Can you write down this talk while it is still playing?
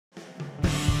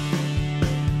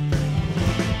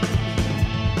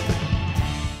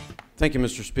Thank you,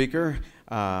 Mr. Speaker.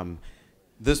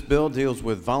 This bill deals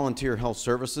with volunteer health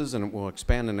services, and it will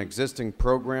expand an existing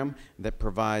program that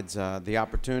provides the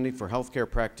opportunity for healthcare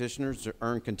practitioners to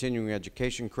earn continuing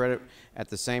education credit,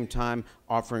 at the same time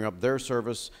offering up their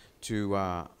service to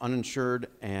uninsured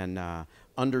and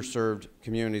underserved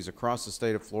communities across the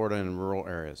state of Florida and in rural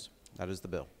areas. That is the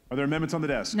bill. Are there amendments on the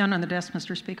desk? None on the desk,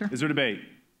 Mr. Speaker. Is there debate?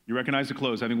 You recognize to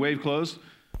close. Having waived close,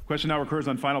 question now recurs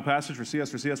on final passage for CS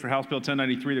for House Bill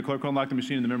 1093. The clerk will unlock the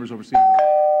machine and the members will proceed to vote.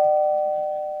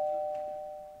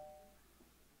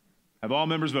 Have all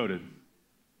members voted?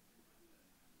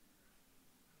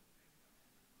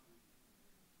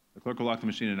 The clerk will lock the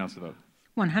machine and announce the vote.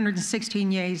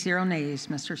 116 yeas, 0 nays,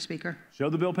 Mr. Speaker. Show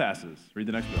the bill passes. Read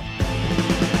the next bill.